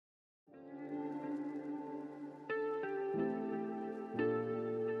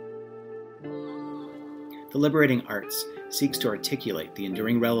The Liberating Arts seeks to articulate the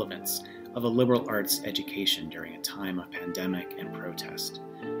enduring relevance of a liberal arts education during a time of pandemic and protest.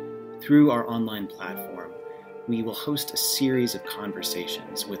 Through our online platform, we will host a series of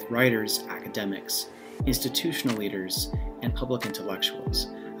conversations with writers, academics, institutional leaders, and public intellectuals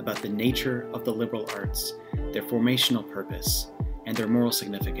about the nature of the liberal arts, their formational purpose, and their moral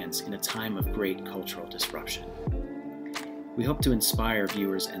significance in a time of great cultural disruption. We hope to inspire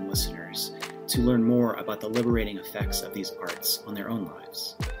viewers and listeners to learn more about the liberating effects of these arts on their own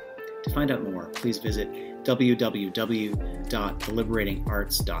lives. To find out more, please visit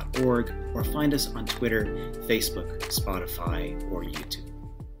www.theliberatingarts.org or find us on Twitter, Facebook, Spotify, or YouTube.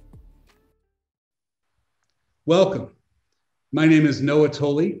 Welcome. My name is Noah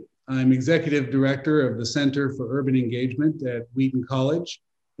Tolley. I'm Executive Director of the Center for Urban Engagement at Wheaton College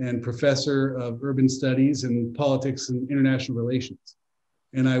and Professor of Urban Studies and Politics and International Relations.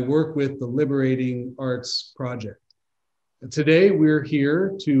 And I work with the Liberating Arts Project. Today, we're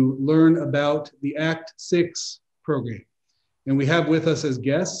here to learn about the Act 6 program. And we have with us as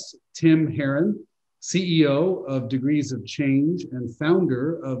guests, Tim Herron, CEO of Degrees of Change and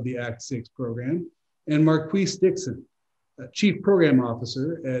founder of the Act 6 program, and Marquise Dixon, Chief Program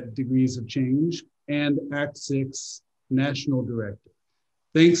Officer at Degrees of Change and Act 6 National Director.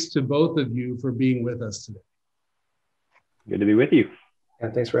 Thanks to both of you for being with us today. Good to be with you. Yeah,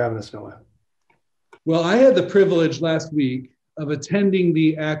 thanks for having us, Noah. Well, I had the privilege last week of attending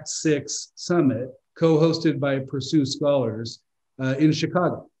the Act 6 Summit, co-hosted by Pursue Scholars in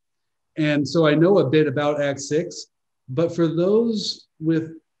Chicago. And so I know a bit about Act 6, but for those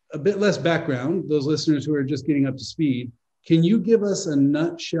with a bit less background, those listeners who are just getting up to speed, can you give us a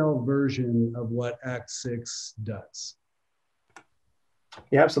nutshell version of what Act 6 does?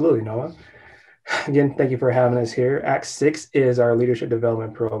 Yeah, absolutely, Noah. Again, thank you for having us here. Act 6 is our leadership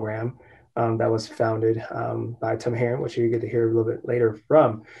development program that was founded by Tim Herron, which you get to hear a little bit later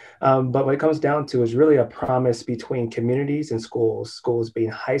from. But what it comes down to is really a promise between communities and schools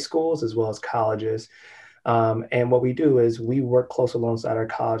being high schools as well as colleges. And what we do is we work close alongside our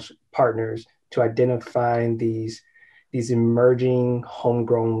college partners to identify these emerging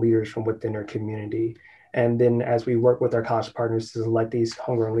homegrown leaders from within their community. And then as we work with our college partners to select these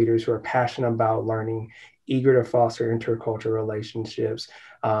homegrown leaders who are passionate about learning, eager to foster intercultural relationships,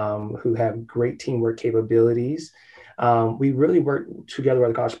 who have great teamwork capabilities, we really work together with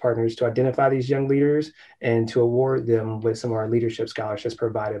our college partners to identify these young leaders and to award them with some of our leadership scholarships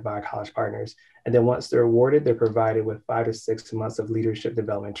provided by our college partners. And then once they're awarded, they're provided with 5 to 6 months of leadership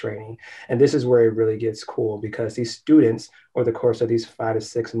development training. And this is where it really gets cool because these students, over the course of these 5 to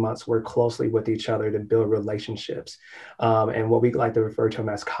 6 months, work closely with each other to build relationships and what we like to refer to them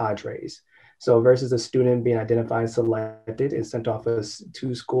as cadres. So versus a student being identified, selected, and sent off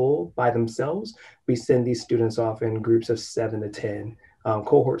to school by themselves, we send these students off in groups of 7 to 10.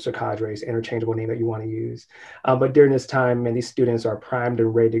 Cohorts or cadres, interchangeable name that you want to use. But during this time, these students are primed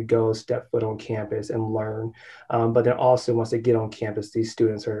and ready to go, step foot on campus and learn. But then also once they get on campus, these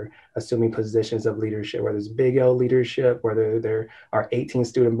students are assuming positions of leadership, whether it's big L leadership, whether there are 18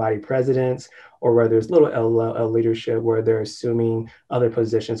 student body presidents, or whether there's little L leadership, where they're assuming other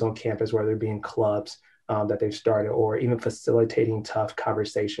positions on campus, whether it be in clubs that they've started, or even facilitating tough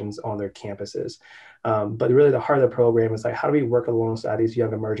conversations on their campuses. But really the heart of the program is like, how do we work alongside these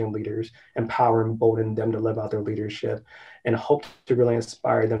young emerging leaders, empower and embolden them to live out their leadership, and hope to really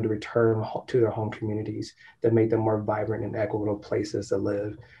inspire them to return to their home communities that make them more vibrant and equitable places to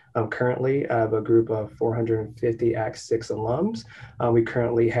live. Currently, I have a group of 450 Act 6 alums. We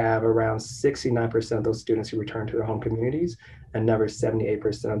currently have around 69% of those students who return to their home communities, and another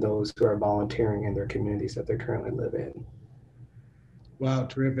 78% of those who are volunteering in their communities that they currently live in. Wow,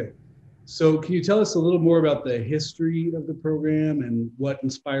 terrific. So can you tell us a little more about the history of the program and what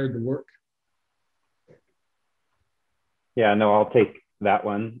inspired the work? Yeah, no, I'll take that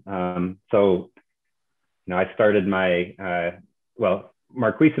one. I started my,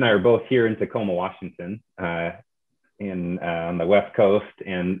 Marquise and I are both here in Tacoma, Washington, on the West Coast.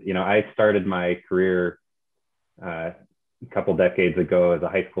 And, I started my career a couple decades ago as a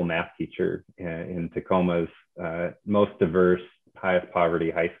high school math teacher in Tacoma's most diverse, highest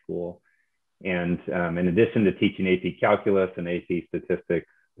poverty high school. And in addition to teaching AP Calculus and AP Statistics,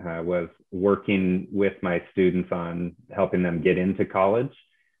 was working with my students on helping them get into college.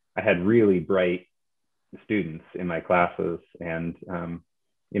 I had really bright students in my classes, and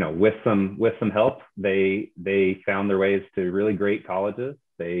with some help, they found their ways to really great colleges.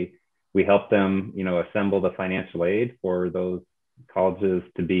 We helped them, assemble the financial aid for those colleges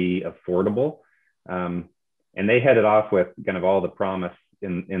to be affordable. And they headed off with kind of all the promise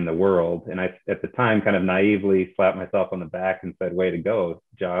in the world. And I, at the time, kind of naively slapped myself on the back and said, way to go,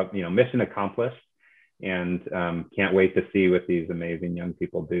 job, mission accomplished. And can't wait to see what these amazing young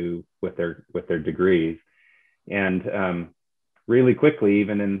people do with their degrees. And really quickly,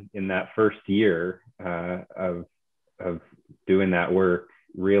 even in that first year of doing that work,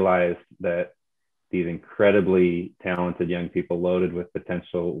 realized that these incredibly talented young people loaded with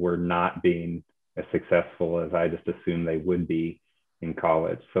potential were not being as successful as I just assumed they would be in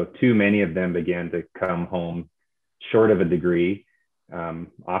college. So too many of them began to come home short of a degree,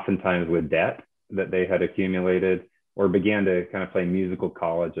 oftentimes with debt that they had accumulated, or began to kind of play musical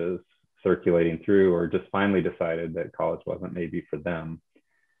colleges circulating through, or just finally decided that college wasn't maybe for them.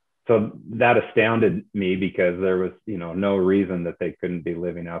 So that astounded me, because there was, no reason that they couldn't be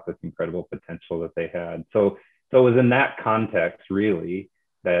living out this incredible potential that they had. So it was in that context, really,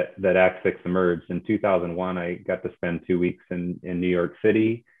 that Act Six emerged. In 2001, I got to spend 2 weeks in New York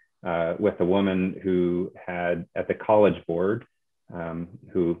City with a woman who had, at the College Board,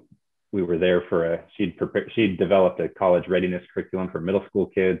 who we were there for she'd developed a college readiness curriculum for middle school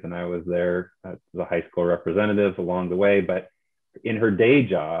kids, and I was there as a high school representative along the way. But in her day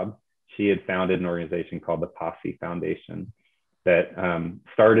job, she had founded an organization called the Posse Foundation that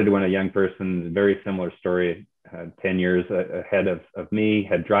started when a young person, very similar story, 10 years ahead of me,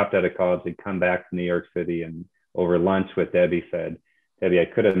 had dropped out of college, had come back to New York City, and over lunch with Debbie said, Debbie, I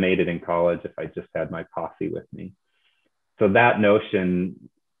could have made it in college if I just had my posse with me. So that notion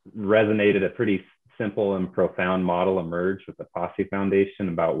resonated. A pretty simple and profound model emerged with the Posse Foundation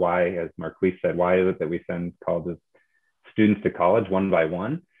about why, as Marquise said, why is it that we send students to college one by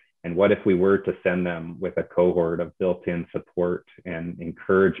one? And what if we were to send them with a cohort of built-in support and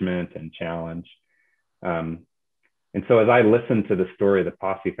encouragement and challenge? And so as I listened to the story of the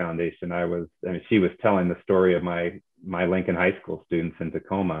Posse Foundation, she was telling the story of my Lincoln High School students in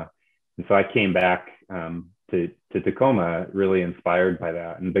Tacoma. And so I came back to Tacoma really inspired by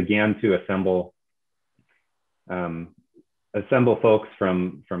that, and began to assemble folks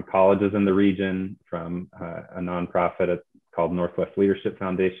from colleges in the region, from a nonprofit called Northwest Leadership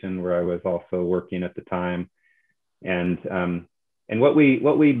Foundation, where I was also working at the time. And what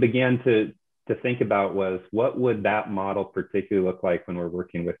we began to think about was, what would that model particularly look like when we're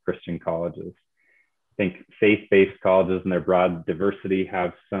working with Christian colleges? I think faith-based colleges and their broad diversity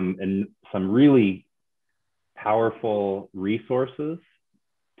have some really powerful resources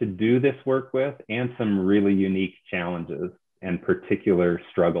to do this work with, and some really unique challenges and particular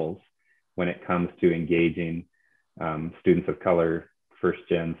struggles when it comes to engaging students of color,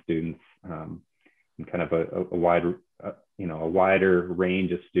 first-gen students, and kind of a wider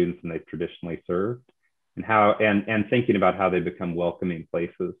range of students than they've traditionally served, and thinking about how they become welcoming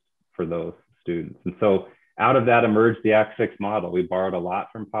places for those students. And so out of that emerged the Act Six model. We borrowed a lot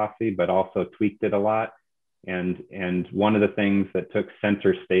from Posse, but also tweaked it a lot. And one of the things that took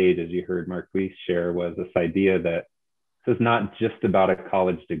center stage, as you heard Marquise share, was this idea that this is not just about a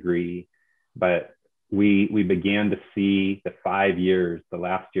college degree, but we began to see the 5 years, the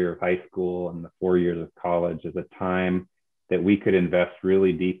last year of high school and the 4 years of college, as a time that we could invest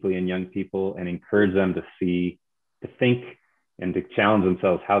really deeply in young people and encourage them to think and to challenge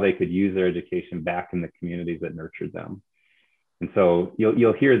themselves how they could use their education back in the communities that nurtured them. And so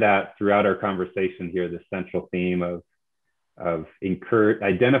you'll hear that throughout our conversation here, the central theme of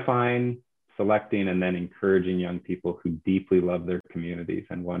identifying, selecting, and then encouraging young people who deeply love their communities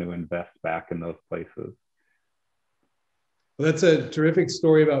and want to invest back in those places. Well, that's a terrific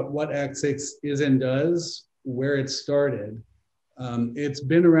story about what Act Six is and does, where it started. It's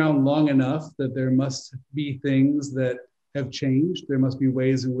been around long enough that there must be things that have changed. There must be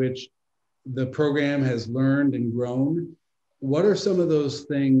ways in which the program has learned and grown. What are some of those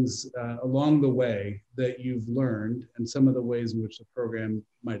things along the way that you've learned, and some of the ways in which the program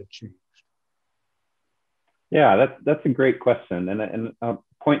might have changed? Yeah, that's a great question, and I'll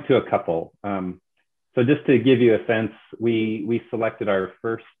point to a couple. So just to give you a sense, we selected our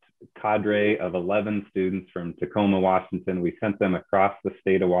first cadre of 11 students from Tacoma, Washington. We sent them across the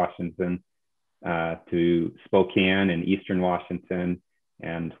state of Washington to Spokane in Eastern Washington,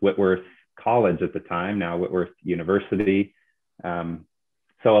 and Whitworth College at the time, now Whitworth University.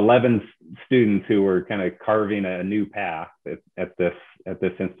 So 11 students who were kind of carving a new path at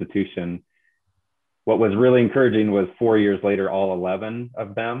this institution. What was really encouraging was 4 years later, all 11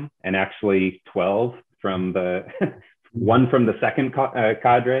 of them, and actually 12 from the one from the second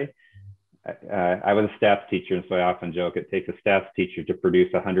cadre. I was a stats teacher, and so I often joke it takes a stats teacher to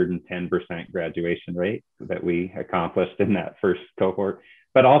produce 110% graduation rate that we accomplished in that first cohort.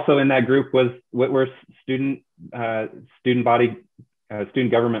 But also in that group was Whitworth's student body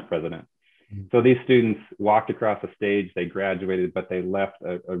student government president. So these students walked across the stage, they graduated, but they left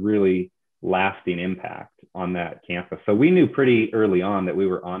a really lasting impact on that campus. So we knew pretty early on that we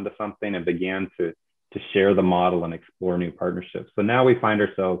were onto something and began to share the model and explore new partnerships. So now we find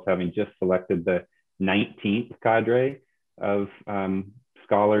ourselves having just selected the 19th cadre of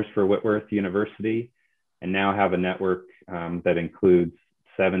scholars for Whitworth University, and now have a network that includes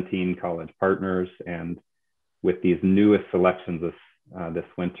 17 college partners. And with these newest selections this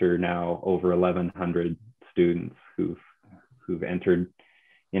winter, now over 1,100 students who've entered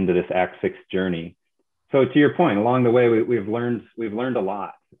into this Act 6 journey. So to your point, along the way, we've learned a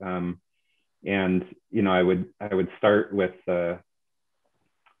lot. And I would start with the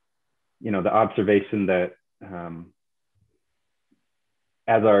observation that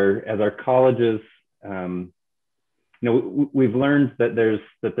as our colleges, we've learned that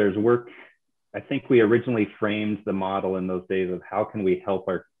there's work. I think we originally framed the model in those days of how can we help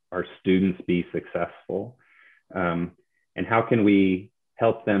our students be successful, and how can we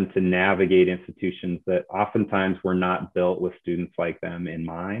help them to navigate institutions that oftentimes were not built with students like them in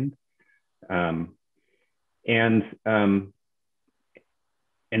mind, and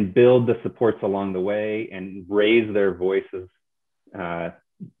build the supports along the way and raise their voices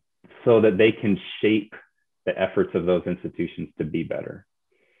so that they can shape the efforts of those institutions to be better.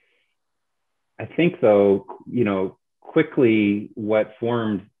 I think, though, quickly what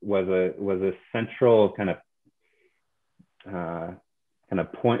formed was a central kind of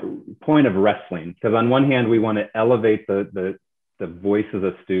point of wrestling, because on one hand we want to elevate the voices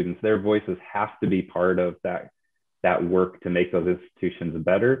of students. Their voices have to be part of that work to make those institutions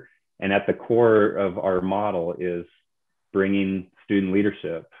better. And at the core of our model is bringing student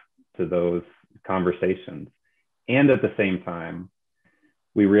leadership to those conversations. And at the same time,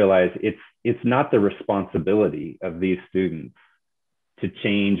 we realize it's not the responsibility of these students to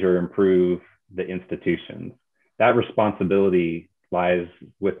change or improve the institutions. That responsibility lies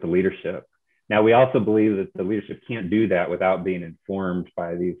with the leadership. Now, we also believe that the leadership can't do that without being informed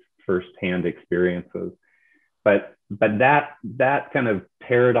by these firsthand experiences. But that kind of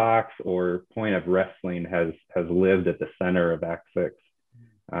paradox or point of wrestling has lived at the center of Act 6.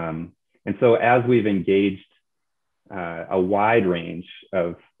 And so as we've engaged a wide range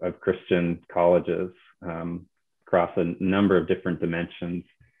of Christian colleges across a number of different dimensions,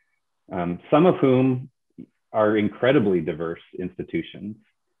 some of whom are incredibly diverse institutions,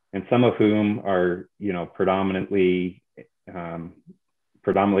 and some of whom are, predominantly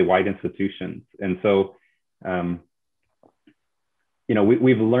white institutions. And so,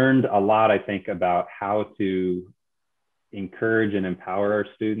 we've learned a lot, I think, about how to encourage and empower our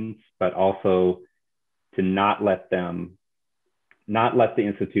students, but also to not let the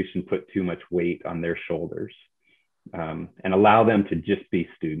institution put too much weight on their shoulders, and allow them to just be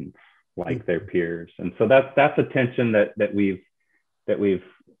students like their peers. And so that's a tension that we've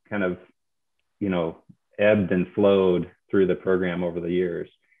kind of, ebbed and flowed through the program over the years.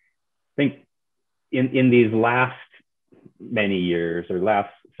 I think in these last many years, or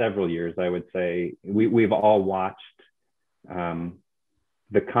last several years, I would say, we've all watched the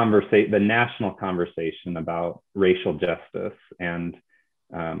national conversation about racial justice and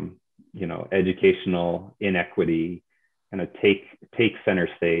educational inequity kind of take center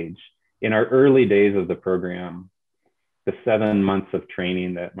stage. In our early days of the program, the 7 months of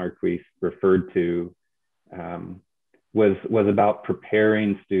training that Marquise referred to was about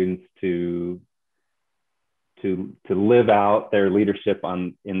preparing students to live out their leadership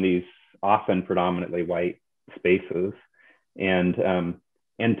in these often predominantly white spaces, and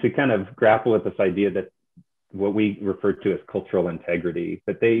to kind of grapple with this idea that what we refer to as cultural integrity,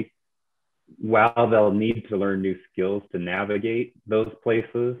 that while they'll need to learn new skills to navigate those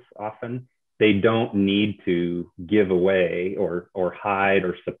places, often they don't need to give away or hide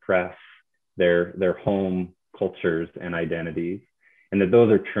or suppress their home cultures and identities, and that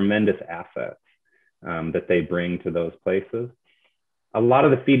those are tremendous assets that they bring to those places. A lot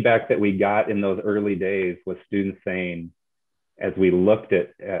of the feedback that we got in those early days was students saying, as we looked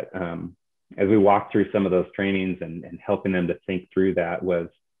at as we walked through some of those trainings and helping them to think through that, was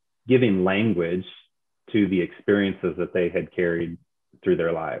giving language to the experiences that they had carried through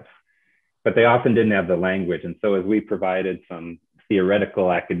their lives. But they often didn't have the language. And so as we provided some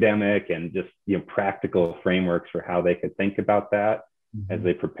theoretical, academic, and just practical frameworks for how they could think about that as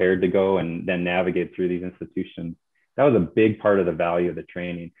they prepared to go and then navigate through these institutions, that was a big part of the value of the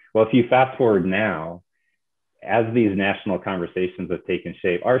training. Well, if you fast forward now, as these national conversations have taken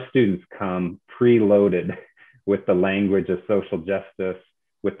shape, our students come preloaded with the language of social justice,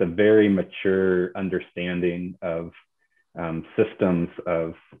 with the very mature understanding of systems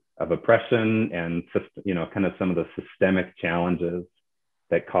of oppression and, kind of some of the systemic challenges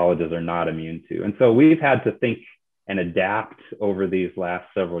that colleges are not immune to. And so we've had to think and adapt over these last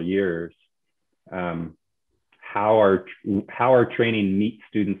several years how our training meets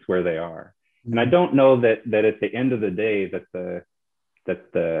students where they are. And I don't know that at the end of the day that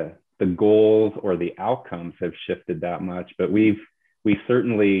the goals or the outcomes have shifted that much, but we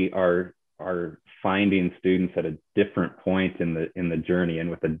certainly are finding students at a different point in the journey and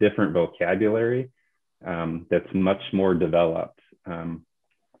with a different vocabulary that's much more developed.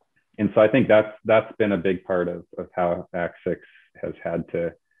 And so I think that's been a big part of how Act 6 has had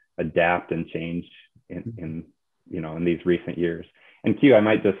to adapt and change in these recent years. And Q, I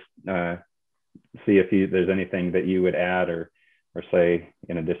might just see if there's anything that you would add or say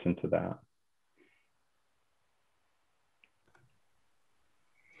in addition to that.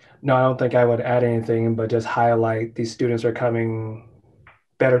 No, I don't think I would add anything, but just highlight these students are coming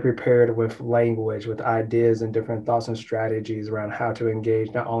better prepared with language, with ideas and different thoughts and strategies around how to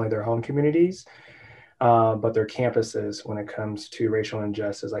engage not only their home communities, but their campuses when it comes to racial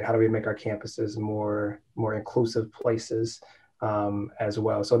injustice. Like, how do we make our campuses more inclusive places as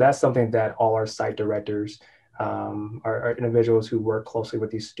well? So that's something that all our site directors, our individuals who work closely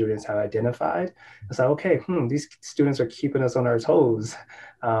with these students have identified. It's like, okay, these students are keeping us on our toes,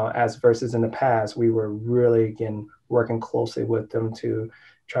 as versus in the past, we were really, again, working closely with them to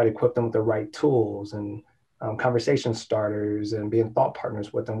try to equip them with the right tools and conversation starters and being thought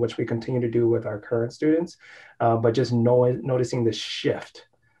partners with them, which we continue to do with our current students. But just noticing the shift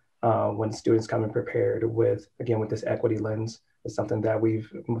when students come in prepared with this equity lens is something that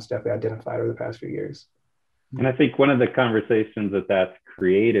we've most definitely identified over the past few years. And I think one of the conversations that's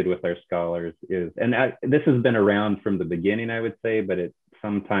created with our scholars is, and this has been around from the beginning, I would say, but it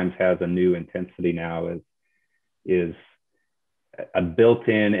sometimes has a new intensity now, is a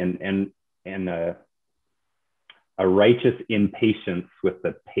built-in and a righteous impatience with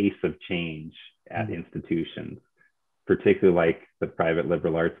the pace of change at institutions, particularly like the private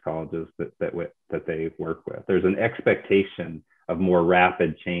liberal arts colleges that they work with. There's an expectation of more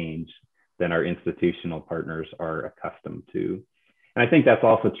rapid change than our institutional partners are accustomed to. And I think that's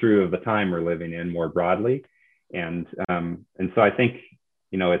also true of the time we're living in more broadly. And so I think,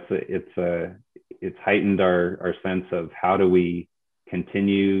 it's heightened our sense of how do we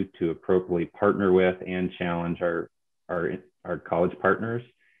continue to appropriately partner with and challenge our college partners,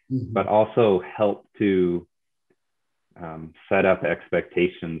 but also help to set up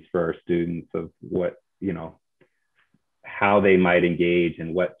expectations for our students of what, how they might engage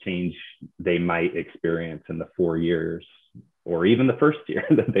and what change they might experience in the 4 years or even the first year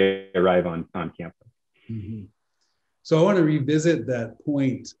that they arrive on campus. Mm-hmm. So I want to revisit that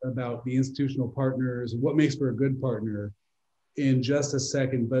point about the institutional partners and what makes for a good partner in just a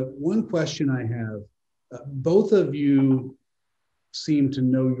second. But one question I have, both of you seem to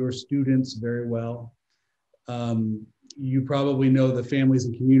know your students very well. You probably know the families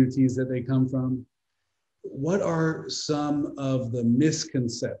and communities that they come from. What are some of the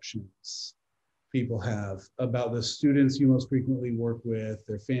misconceptions people have about the students you most frequently work with,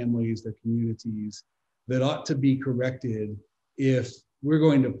 their families, their communities, that ought to be corrected if we're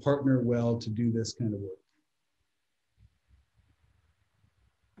going to partner well to do this kind of work?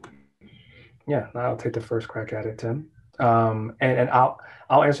 Yeah, I'll take the first crack at it, Tim. And I'll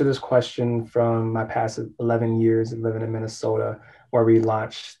answer this question from my past 11 years living in Minnesota, where we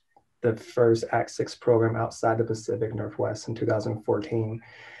launched the first Act 6 program outside the Pacific Northwest in 2014.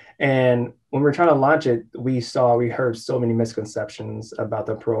 And when we were trying to launch it, we heard so many misconceptions about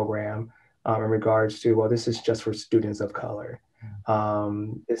the program in regards to, well, this is just for students of color.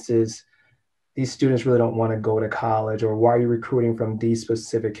 These students really don't want to go to college, or why are you recruiting from these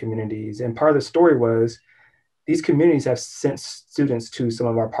specific communities? And part of the story was these communities have sent students to some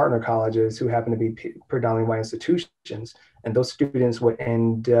of our partner colleges who happen to be predominantly white institutions. And those students would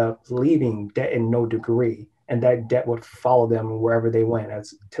end up leaving debt in no degree. And that debt would follow them wherever they went,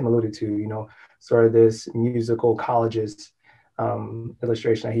 as Tim alluded to, sort of this musical colleges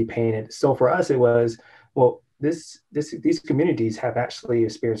illustration that he painted. So for us, it was, well, these communities have actually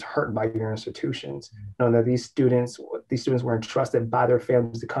experienced hurt by your institutions. That these students were entrusted by their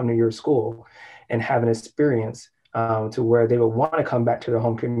families to come to your school and have an experience to where they would want to come back to their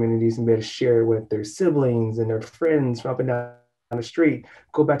home communities and be able to share with their siblings and their friends from up and down the street,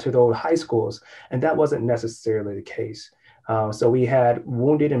 go back to the old high schools. And that wasn't necessarily the case. So we had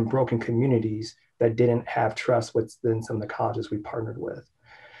wounded and broken communities that didn't have trust within some of the colleges we partnered with.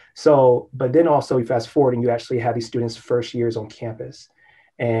 So, but then also you fast forward and you actually have these students' first years on campus.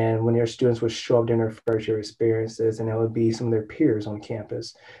 And when their students would show up during their first year experiences, and it would be some of their peers on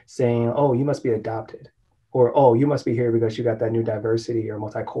campus saying, oh, you must be adopted, or, oh, you must be here because you got that new diversity or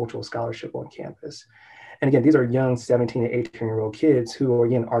multicultural scholarship on campus. And again, these are young 17 to 18-year-old kids who,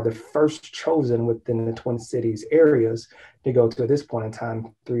 again, are the first chosen within the Twin Cities areas to go to, at this point in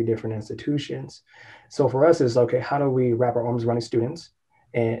time, 3 different institutions. So for us, it's okay, how do we wrap our arms around these students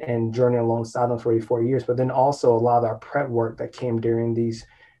and journey alongside them for 4 years? But then also a lot of our prep work that came during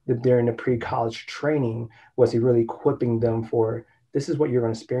the pre-college training was really equipping them for, this is what you're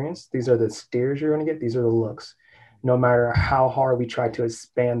going to experience. These are the stares you're going to get. These are the looks. No matter how hard we try to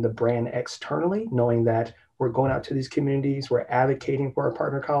expand the brand externally, knowing that we're going out to these communities, we're advocating for our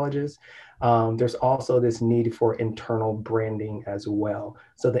partner colleges, there's also this need for internal branding as well.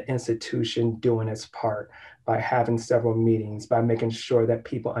 So the institution doing its part by having several meetings, by making sure that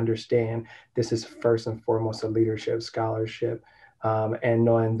people understand this is first and foremost a leadership scholarship, and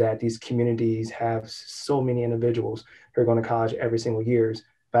knowing that these communities have so many individuals who are going to college every single year.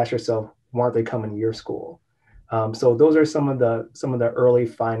 Ask yourself, why aren't they coming to your school? So those are some of the early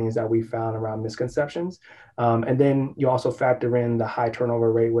findings that we found around misconceptions. And then you also factor in the high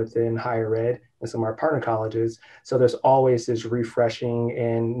turnover rate within higher ed and some of our partner colleges. So there's always this refreshing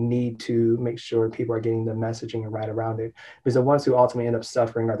and need to make sure people are getting the messaging right around it. Because the ones who ultimately end up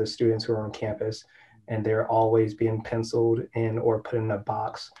suffering are the students who are on campus, and they're always being penciled in or put in a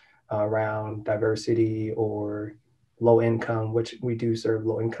box around diversity or low income, which we do serve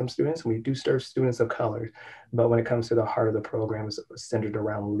low income students, and we do serve students of color. But when it comes to the heart of the program, it's centered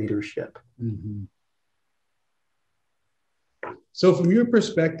around leadership. Mm-hmm. So from your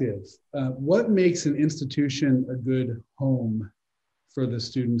perspective, what makes an institution a good home for the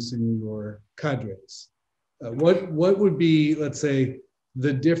students in your cadres? What would be, let's say,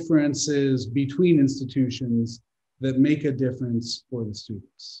 the differences between institutions that make a difference for the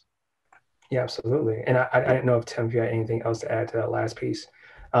students? Yeah, absolutely. And I didn't know if Tim, if you had anything else to add to that last piece.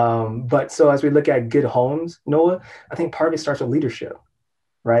 But so as we look at good homes, Noah, I think part of it starts with leadership,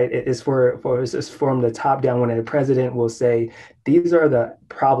 right? It's from the top down, when the president will say, these are the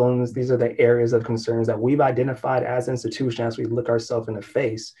problems, these are the areas of concerns that we've identified as an institution as we look ourselves in the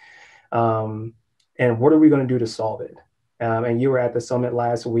face. And what are we going to do to solve it? And you were at the summit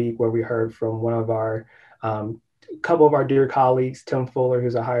last week where we heard from one of our couple of our dear colleagues, Tim Fuller,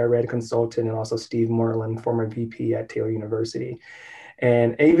 who's a higher ed consultant, and also Steve Moreland, former VP at Taylor University.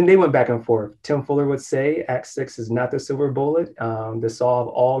 And even they went back and forth. Tim Fuller would say Act 6 is not the silver bullet to solve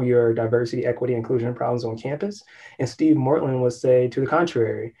all your diversity, equity, inclusion problems on campus. And Steve Moreland would say, to the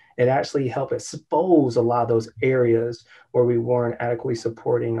contrary, it actually helped expose a lot of those areas where we weren't adequately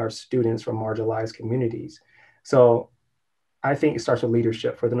supporting our students from marginalized communities. So I think it starts with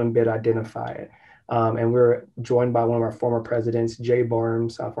leadership for them to be able to identify it. And we're joined by one of our former presidents, Jay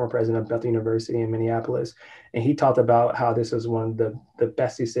Barnes, former president of Bethel University in Minneapolis. And he talked about how this was one of the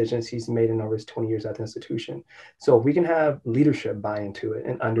best decisions he's made in over his 20 years at the institution. So if we can have leadership buy into it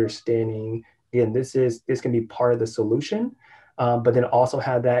and understanding, again, this can be part of the solution, but then also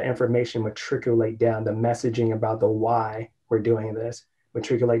have that information matriculate down, the messaging about the why we're doing this,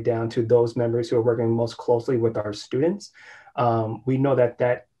 matriculate down to those members who are working most closely with our students. We know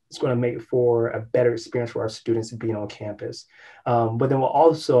that it's going to make for a better experience for our students being on campus. But then I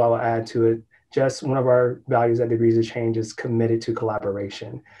will add to it, just one of our values at Degrees of Change is committed to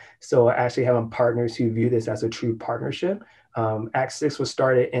collaboration. So actually having partners who view this as a true partnership. Act 6 was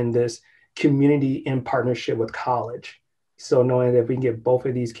started in this community in partnership with college. So knowing that if we can get both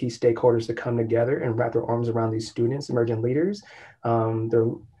of these key stakeholders to come together and wrap their arms around these students, emerging leaders, then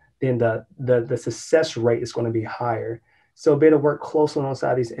the success rate is going to be higher. So be able to work closely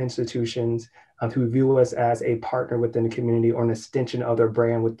alongside these institutions who view us as a partner within the community or an extension of their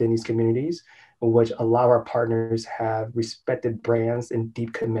brand within these communities, which allow our partners have respected brands and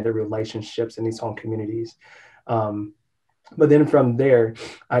deep committed relationships in these home communities. But then from there,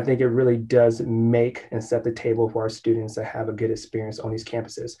 I think it really does make and set the table for our students to have a good experience on these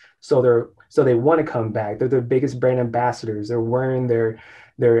campuses. So they want to come back. They're the biggest brand ambassadors. They're wearing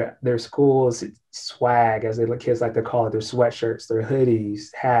their school's swag, as the kids like to call it, their sweatshirts, their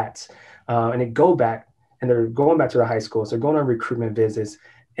hoodies, hats, and they go back and they're going back to the high schools. They're going on recruitment visits,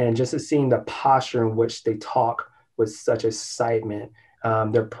 and just seeing the posture in which they talk with such excitement.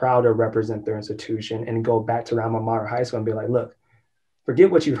 They're proud to represent their institution and go back to Alma Mater High School and be like, look,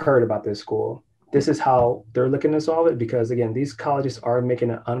 forget what you've heard about this school. This is how they're looking to solve it, because again, these colleges are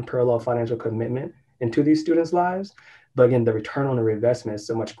making an unparalleled financial commitment into these students' lives. But again, the return on their investment is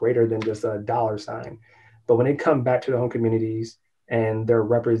so much greater than just a dollar sign. But when they come back to the home communities and they're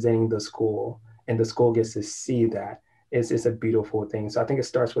representing the school and the school gets to see that, is a beautiful thing. So I think it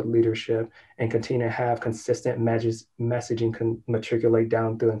starts with leadership and continue to have consistent messaging matriculate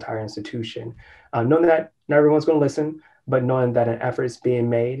down through the entire institution. Knowing that not everyone's going to listen, but knowing that an effort is being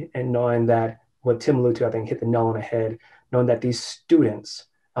made and knowing that what Tim alluded to, I think hit the nail on the head, knowing that these students,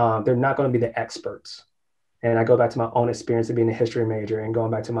 they're not going to be the experts. And I go back to my own experience of being a history major and going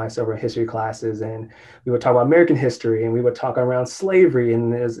back to my several history classes. And we would talk about American history and we would talk around slavery,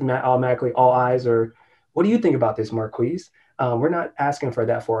 and there's automatically all eyes are, what do you think about this, Marquise? We're not asking for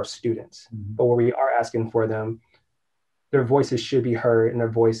that for our students, but what we are asking for them, their voices should be heard and their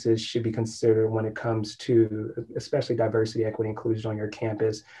voices should be considered when it comes to especially diversity, equity, inclusion on your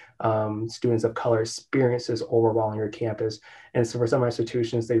campus, students of color experiences overall on your campus. And so for some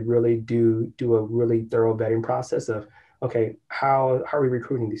institutions, they really do a really thorough vetting process of, okay, how are we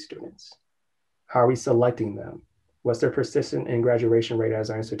recruiting these students? How are we selecting them? What's their persistent and graduation rate as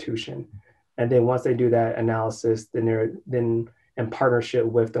our institution? And then once they do that analysis, then in partnership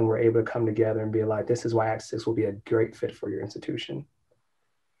with them, we're able to come together and be like, this is why Act 6 will be a great fit for your institution.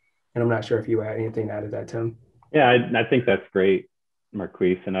 And I'm not sure if you had anything to add to that, Tim. Yeah, I think that's great,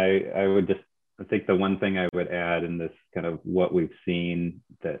 Marquise. And I think the one thing I would add in this kind of what we've seen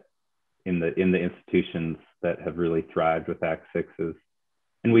that in the institutions that have really thrived with Act 6 is,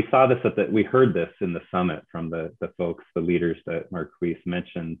 and we saw this we heard this in the summit from the folks, the leaders that Marquise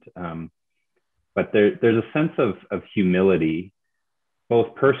mentioned. But there's a sense of humility,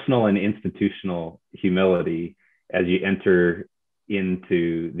 both personal and institutional humility, as you enter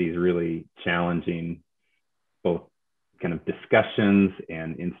into these really challenging, both kind of discussions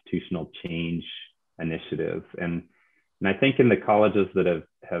and institutional change initiatives. And I think in the colleges that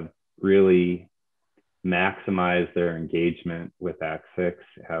have really maximized their engagement with Act 6,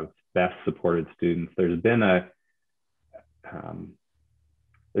 have best supported students, there's been a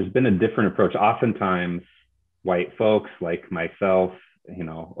different approach. Oftentimes, white folks like myself,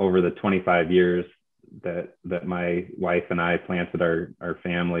 over the 25 years that my wife and I planted our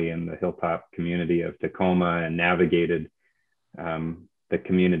family in the hilltop community of Tacoma and navigated the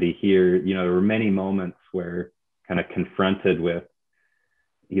community here, there were many moments where kind of confronted with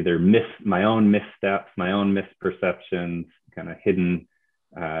either my own missteps, my own misperceptions, kind of hidden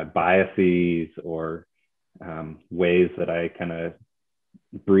biases, or ways that I kind of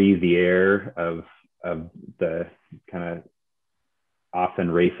breathe the air of the kind of often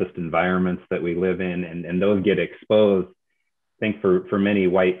racist environments that we live in, and those get exposed. I think for many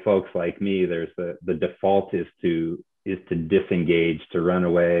white folks like me, there's the default is to disengage, to run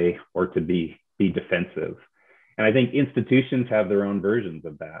away, or to be defensive. And I think institutions have their own versions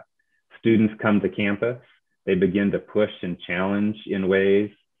of that. Students come to campus, they begin to push and challenge in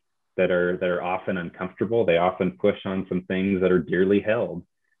ways that are often uncomfortable. They often push on some things that are dearly held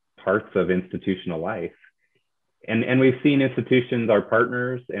parts of institutional life. And we've seen institutions, our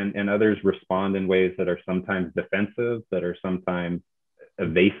partners and others, respond in ways that are sometimes defensive, that are sometimes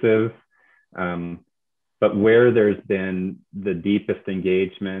evasive. But where there's been the deepest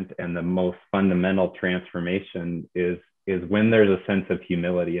engagement and the most fundamental transformation is when there's a sense of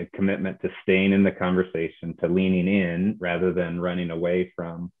humility, a commitment to staying in the conversation, to leaning in rather than running away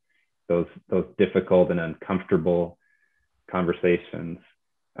from those difficult and uncomfortable conversations,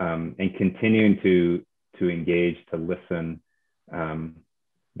 and continuing to engage, to listen.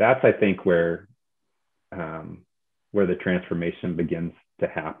 That's, I think, where the transformation begins to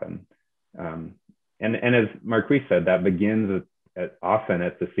happen. And as Marquise said, that begins often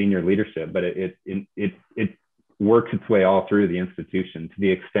at the senior leadership, but it works its way all through the institution to the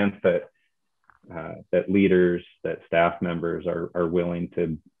extent that leaders, that staff members are willing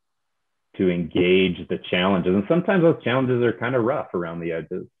to engage the challenges. And sometimes those challenges are kind of rough around the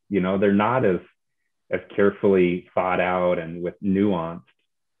edges. They're not as carefully thought out and with nuance,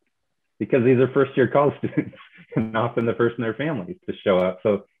 because these are first-year college students and often the first in their families to show up.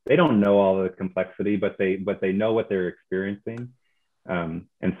 So they don't know all the complexity, but they know what they're experiencing. And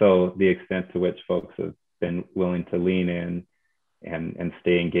so the extent to which folks have been willing to lean in and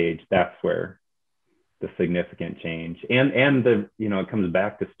stay engaged, that's where the significant change and it comes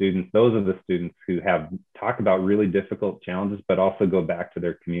back to students. Those are the students who talk about really difficult challenges, but also go back to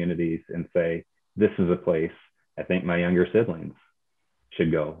their communities and say, this is a place I think my younger siblings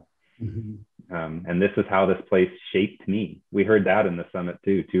should go. Mm-hmm. And this is how this place shaped me. We heard that in the summit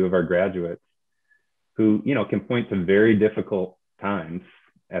too. Two of our graduates who, can point to very difficult times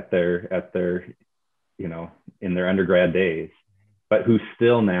at their in their undergrad days, but who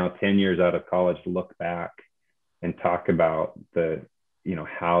still now 10 years out of college look back and talk about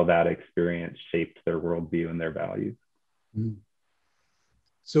how that experience shaped their worldview and their values.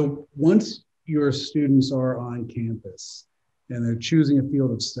 So once your students are on campus and they're choosing a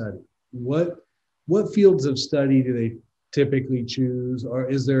field of study, what fields of study do they typically choose? Or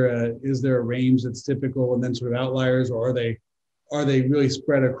is there a range that's typical and then sort of outliers, or are they really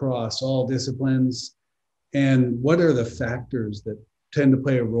spread across all disciplines? And what are the factors that tend to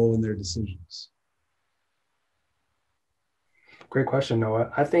play a role in their decisions? Great question,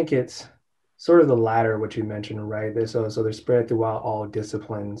 Noah. I think it's sort of the latter, what you mentioned, right? So they're spread throughout all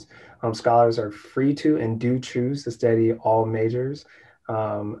disciplines. Scholars are free to and do choose to study all majors.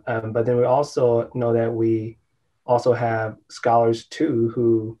 But then we also know that we also have scholars too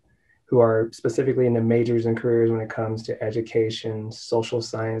who are specifically in the majors and careers when it comes to education, social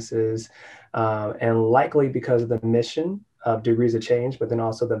sciences, and likely because of the mission of Degrees of Change, but then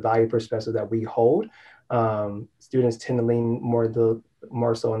also the value perspective that we hold. Students tend to lean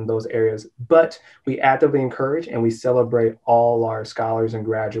more so in those areas, but we actively encourage and we celebrate all our scholars and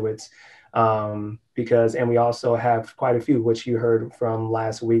graduates and we also have quite a few, which you heard from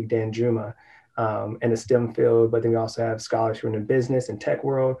last week, Dan Juma, in the STEM field, but then we also have scholars who are in the business and tech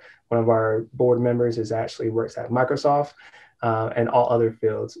world. One of our board members works at Microsoft and all other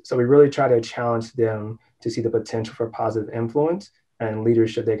fields. So we really try to challenge them to see the potential for positive influence and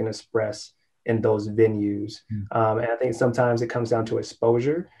leadership they can express in those venues. And I think sometimes it comes down to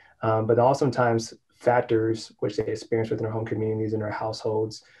exposure, but also sometimes factors which they experience within their home communities and their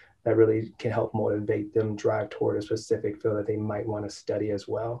households that really can help motivate them drive toward a specific field that they might want to study as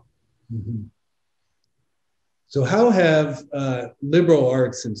well. Mm-hmm. So how have liberal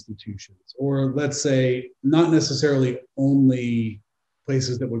arts institutions, or let's say not necessarily only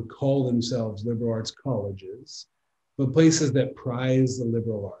places that would call themselves liberal arts colleges, but places that prize the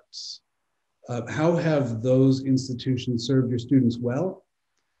liberal arts, how have those institutions served your students well?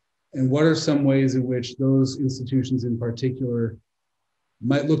 And what are some ways in which those institutions in particular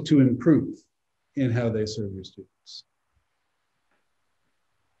might look to improve in how they serve your students?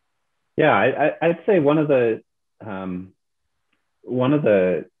 Yeah, I'd say one of the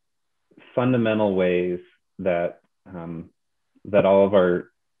fundamental ways that all of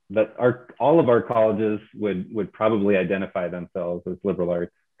our colleges would probably identify themselves as liberal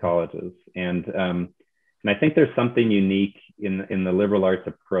arts colleges, and I think there's something unique in the liberal arts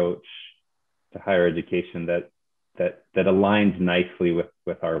approach to higher education that aligns nicely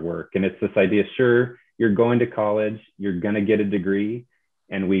with our work. And it's this idea: sure, you're going to college, you're going to get a degree,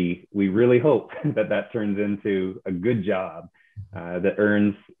 and we really hope that turns into a good job that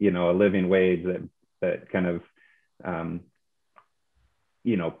earns a living wage that kind of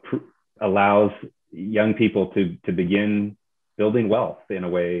allows young people to begin building wealth in a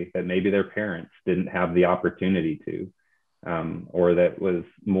way that maybe their parents didn't have the opportunity to, or that was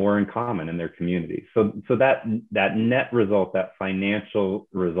more in common in their community. So that net result, that financial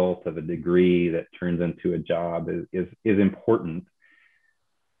result of a degree that turns into a job is important.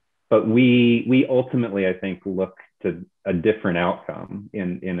 But we ultimately, I think, look to a different outcome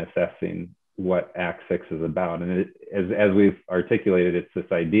in assessing what Act 6 is about. And as we've articulated, it's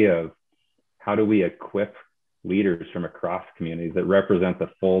this idea of how do we equip leaders from across communities that represent the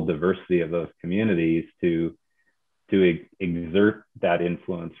full diversity of those communities to exert that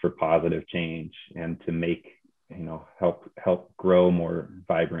influence for positive change and to make, help grow more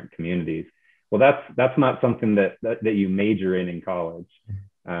vibrant communities. Well, that's not something that you major in college.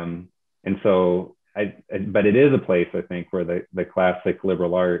 And so but it is a place, I think, where the classic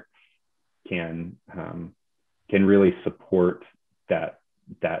liberal arts can really support that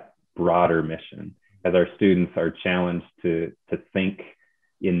broader mission, as our students are challenged to think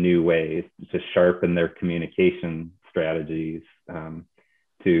in new ways, to sharpen their communication strategies,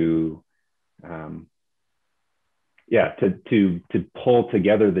 to pull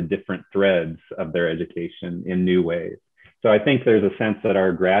together the different threads of their education in new ways. So I think there's a sense that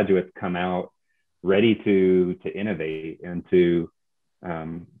our graduates come out ready to innovate and to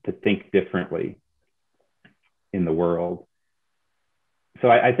think differently in the world. So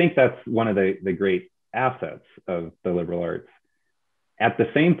I think that's one of the great assets of the liberal arts. At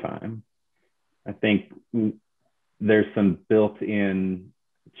the same time, I think there's some built-in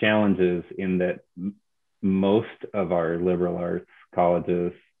challenges in that most of our liberal arts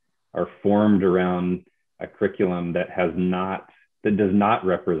colleges are formed around a curriculum that does not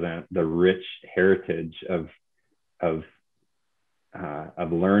represent the rich heritage of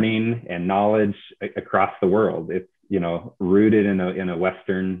learning and knowledge across the world. It's rooted in a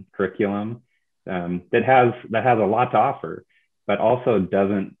Western curriculum that has a lot to offer, but also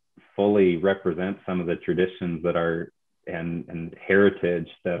doesn't fully represent some of the traditions and heritage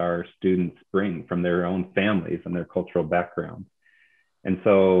that our students bring from their own families and their cultural backgrounds. And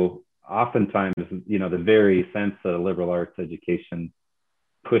so oftentimes, the very sense that a liberal arts education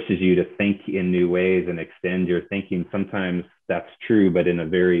pushes you to think in new ways and extend your thinking, sometimes that's true, but in a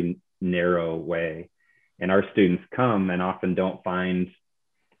very narrow way. And our students come and often don't find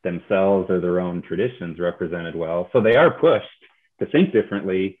themselves or their own traditions represented well. So they are pushed to think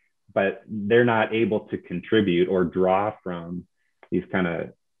differently, but they're not able to contribute or draw from these kind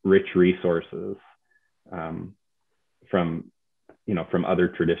of rich resources from other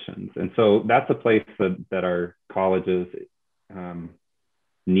traditions. And so that's a place that our colleges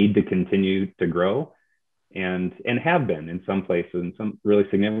need to continue to grow and have been in some places, in some really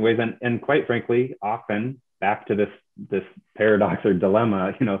significant ways. And quite frankly, often back to this paradox or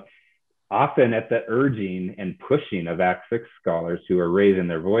dilemma, often at the urging and pushing of Act 6 scholars who are raising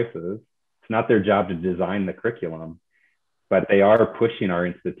their voices. It's not their job to design the curriculum, but they are pushing our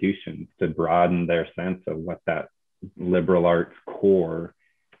institutions to broaden their sense of what that liberal arts core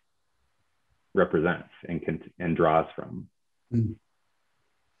represents and draws from.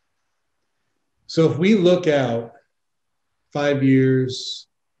 So if we look out 5 years,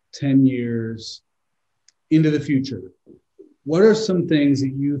 10 years into the future, what are some things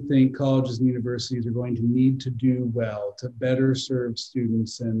that you think colleges and universities are going to need to do well to better serve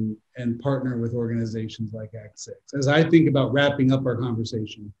students and partner with organizations like Act 6? As I think about wrapping up our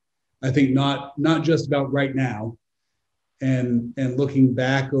conversation, I think not just about right now and looking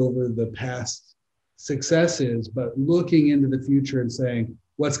back over the past successes, but looking into the future and saying,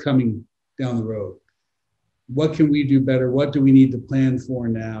 what's coming down the road? What can we do better? What do we need to plan for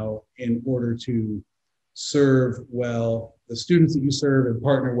now in order to serve well the students that you serve and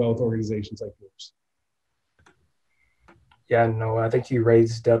partner well with organizations like yours? Yeah, no, I think you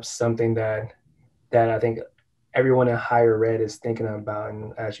raised up something that I think everyone in higher ed is thinking about,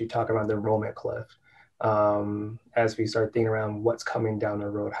 and as you talk about the enrollment cliff, as we start thinking around what's coming down the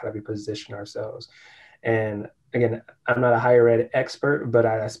road, how do we position ourselves? And again, I'm not a higher ed expert, but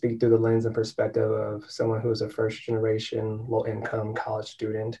I speak through the lens and perspective of someone who is a first generation, low income college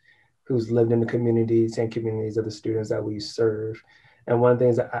student who's lived in the communities and communities of the students that we serve. And one of the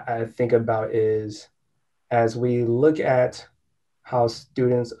things that I think about is, as we look at how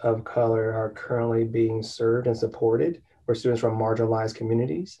students of color are currently being served and supported, or students from marginalized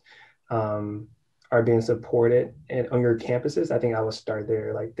communities are being supported on your campuses, I think I would start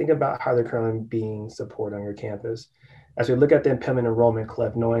there. Like, think about how they're currently being supported on your campus. As we look at the impending enrollment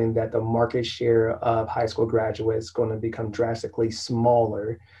cliff, knowing that the market share of high school graduates is going to become drastically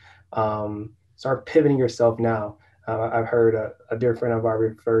smaller, start pivoting yourself now. I've heard a dear friend of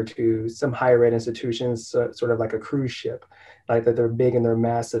ours refer to some higher ed institutions sort of like a cruise ship, like that they're big and they're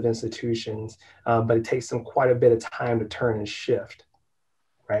massive institutions, but it takes them quite a bit of time to turn and shift,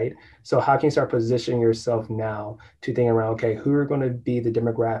 right? So how can you start positioning yourself now to think around, okay, who are going to be the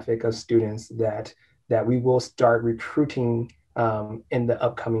demographic of students that we will start recruiting in the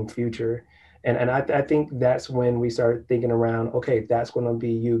upcoming future? And I think that's when we start thinking around, okay, that's going to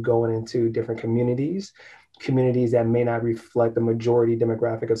be you going into different communities that may not reflect the majority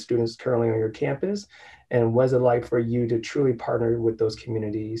demographic of students currently on your campus. And what's it like for you to truly partner with those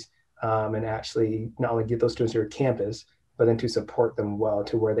communities and actually not only get those students to your campus, but then to support them well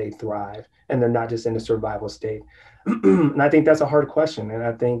to where they thrive and they're not just in a survival state. And I think that's a hard question. And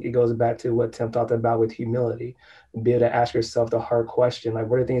I think it goes back to what Tim talked about with humility. Be able to ask yourself the hard question, like,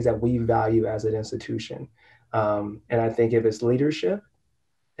 what are things that we value as an institution? And I think if it's leadership,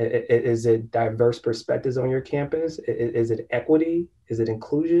 is it diverse perspectives on your campus? Is it equity? Is it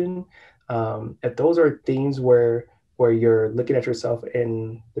inclusion? If those are things where you're looking at yourself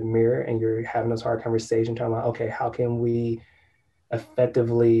in the mirror and you're having those hard conversations, talking about, okay, how can we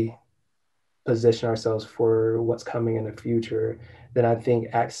effectively position ourselves for what's coming in the future, then I think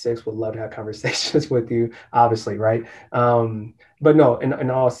Act 6 would love to have conversations with you, obviously, right? But no,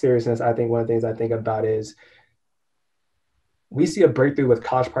 in all seriousness, I think one of the things I think about is we see a breakthrough with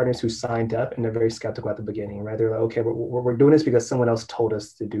college partners who signed up and they're very skeptical at the beginning, right? They're like, okay, we're doing this because someone else told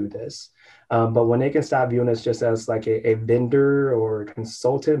us to do this. But when they can stop viewing us just as like a vendor or a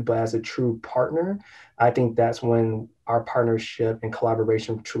consultant, but as a true partner, I think that's when our partnership and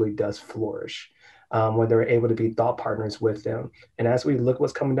collaboration truly does flourish, when they're able to be thought partners with them. And as we look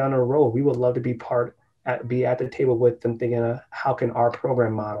what's coming down the road, we would love to be at the table with them, thinking, how can our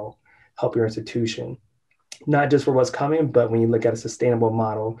program model help your institution? Not just for what's coming, but when you look at a sustainable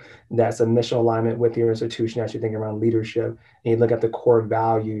model that's a mission alignment with your institution as you think around leadership, and you look at the core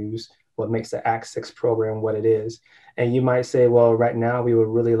values, what makes the Act 6 program what it is. And you might say, well, right now we would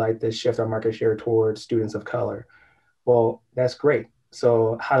really like to shift our market share towards students of color. Well, that's great.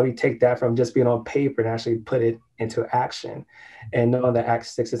 So how do we take that from just being on paper and actually put it into action? And knowing that Act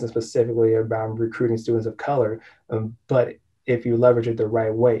 6 isn't specifically about recruiting students of color, but if you leverage it the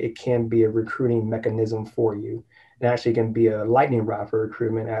right way, it can be a recruiting mechanism for you. And actually can be a lightning rod for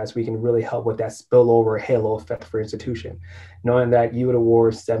recruitment, as we can really help with that spillover halo effect for institution. Knowing that you would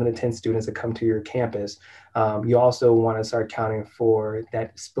award 7 to 10 students that come to your campus, you also want to start counting for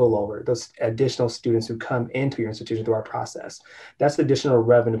that spillover, those additional students who come into your institution through our process. That's additional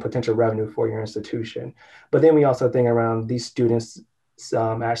revenue, potential revenue for your institution. But then we also think around these students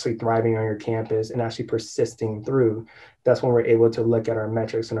actually thriving on your campus and actually persisting through. That's when we're able to look at our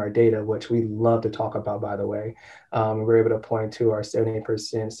metrics and our data, which we love to talk about, by the way. We're able to point to our 78%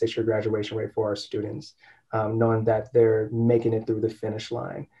 6-year graduation rate for our students, knowing that they're making it through the finish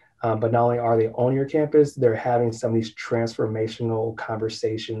line. But not only are they on your campus, they're having some of these transformational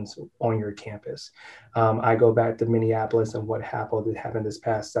conversations on your campus. I go back to Minneapolis and what happened this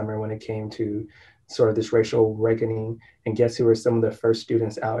past summer when it came to sort of this racial reckoning. And guess who were some of the first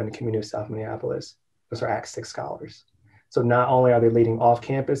students out in the community of South Minneapolis? Those are Act 6 scholars. So not only are they leading off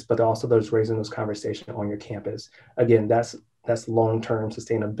campus, but also those raising those conversations on your campus. Again, that's long-term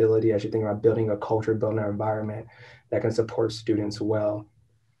sustainability as you think about building a culture, building an environment that can support students well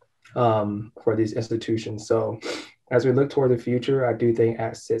for these institutions. So as we look toward the future, I do think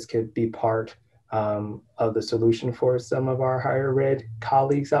Act 6 could be part of the solution for some of our higher ed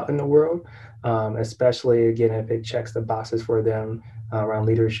colleagues out in the world, especially, again, if it checks the boxes for them around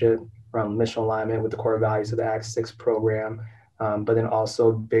leadership, around mission alignment with the core values of the Act 6 program, but then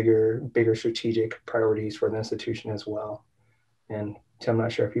also bigger strategic priorities for the institution as well. And Tim, I'm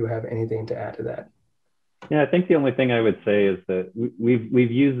not sure if you have anything to add to that. Yeah, I think the only thing I would say is that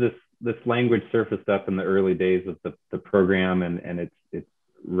we've used this language surfaced up in the early days of the program, and it's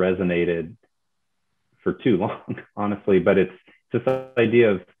resonated for too long, honestly. But it's just the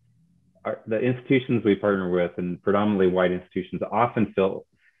idea of the institutions we partner with, and predominantly white institutions, often feel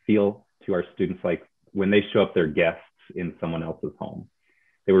to our students like when they show up, they're guests in someone else's home.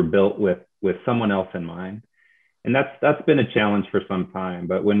 They were built with someone else in mind. And that's been a challenge for some time.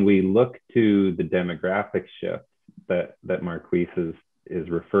 But when we look to the demographic shift that Marquise is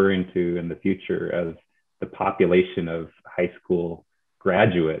referring to in the future, as the population of high school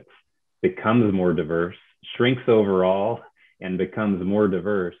graduates becomes more diverse, shrinks overall, and becomes more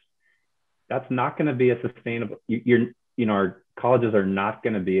diverse, that's not going to be a sustainable. Our colleges are not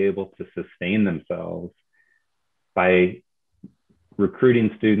going to be able to sustain themselves by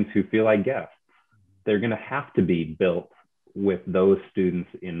recruiting students who feel like guests. They're going to have to be built with those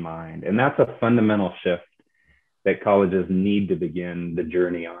students in mind. And that's a fundamental shift that colleges need to begin the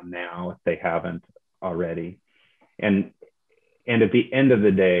journey on now, if they haven't already. And at the end of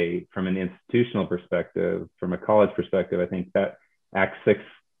the day, from an institutional perspective, from a college perspective, I think that Act 6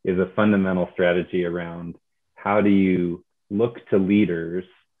 is a fundamental strategy around how do you look to leaders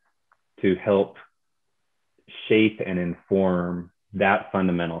to help shape and inform that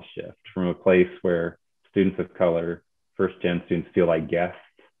fundamental shift from a place where students of color, first-gen students, feel like guests,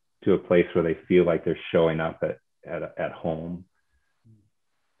 to a place where they feel like they're showing up at home.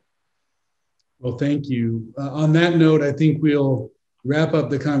 Well, thank you. On that note, I think we'll wrap up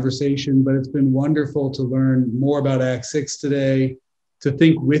the conversation, but it's been wonderful to learn more about Act 6 today, to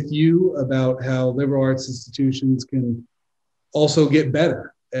think with you about how liberal arts institutions can also get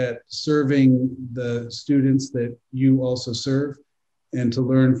better at serving the students that you also serve, and to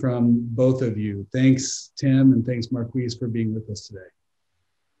learn from both of you. Thanks, Tim, and thanks, Marquise, for being with us today.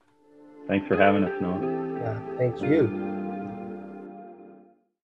 Thanks for having us, Noah. Yeah, thank you.